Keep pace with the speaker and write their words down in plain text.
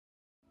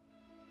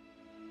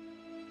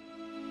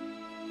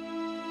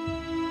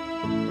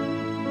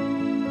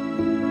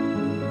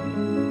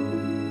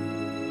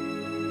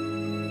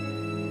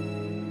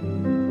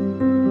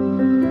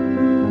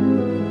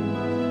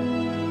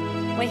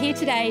here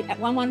today at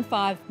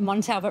 115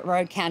 Montalbot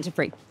Road,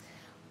 Canterbury.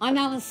 I'm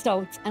Alice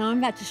Stoltz and I'm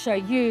about to show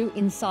you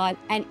inside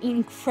an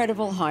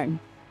incredible home.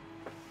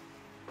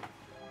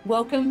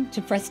 Welcome to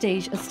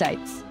Prestige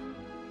Estates.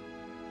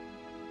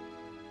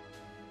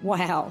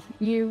 Wow,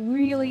 you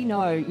really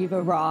know you've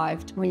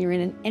arrived when you're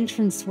in an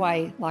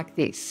entranceway like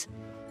this.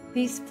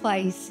 This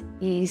place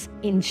is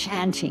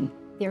enchanting.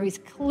 There is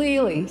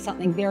clearly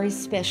something very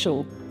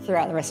special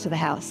throughout the rest of the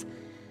house.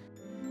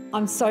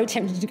 I'm so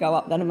tempted to go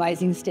up that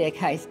amazing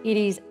staircase. It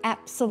is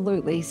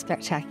absolutely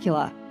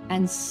spectacular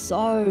and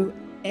so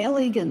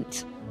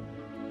elegant.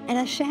 And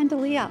a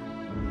chandelier.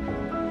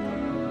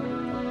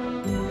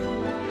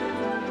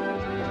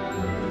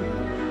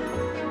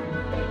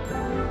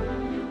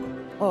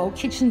 Well,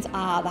 kitchens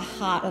are the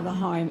heart of the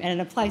home, and in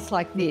a place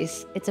like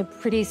this, it's a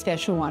pretty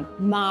special one.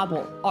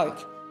 Marble,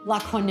 oak, La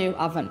Cornue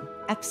oven,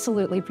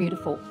 absolutely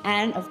beautiful.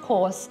 And of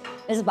course,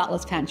 there's a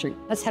butler's pantry.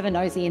 Let's have a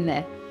nosy in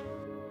there.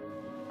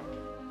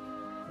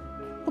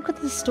 Look at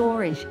the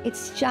storage,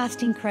 it's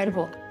just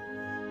incredible.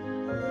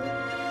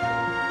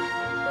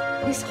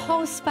 This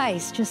whole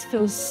space just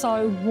feels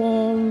so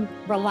warm,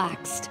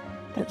 relaxed,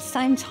 but at the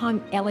same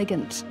time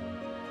elegant.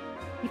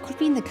 You could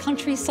be in the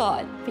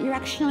countryside, but you're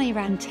actually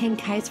around 10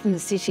 k's from the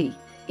city.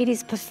 It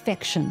is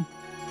perfection.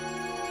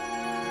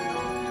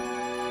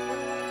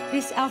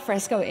 This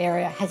alfresco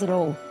area has it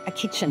all: a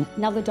kitchen,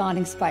 another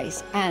dining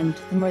space, and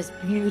the most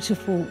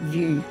beautiful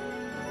view.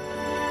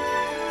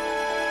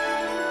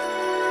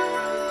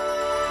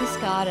 This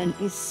garden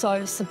is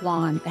so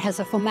sublime. It has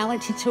a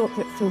formality to it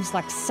that feels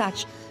like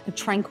such a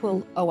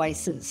tranquil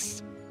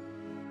oasis.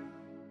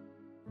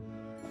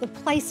 The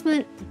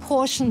placement,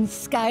 proportion,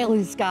 scale of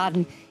this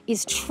garden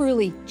is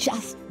truly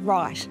just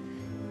right.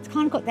 It's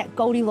kind of got that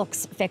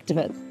Goldilocks effect of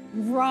it.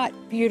 Right,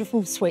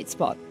 beautiful, sweet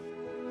spot.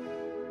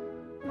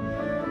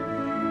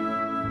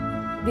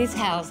 This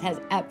house has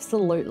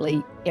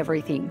absolutely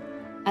everything.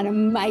 An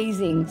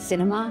amazing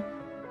cinema,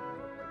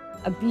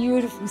 a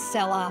beautiful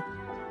cellar,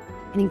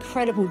 an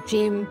incredible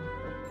gym,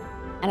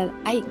 and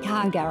an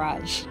 8-car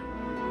garage.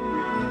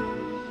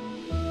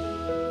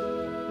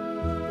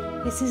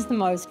 This is the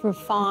most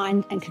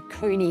refined and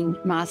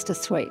cocooning master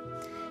suite.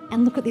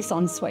 And look at this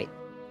ensuite.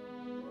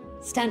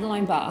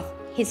 Standalone bath,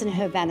 his and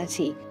her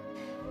vanity,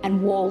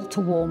 and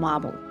wall-to-wall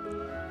marble.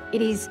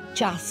 It is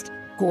just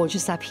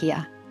gorgeous up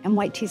here. And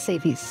wait till you see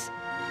this.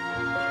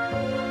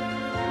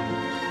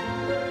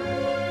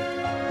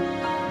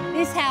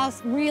 This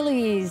house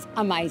really is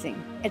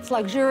amazing. It's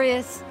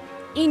luxurious,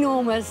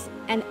 enormous,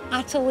 and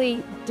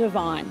utterly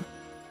divine.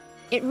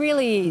 It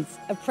really is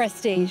a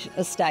prestige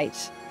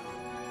estate.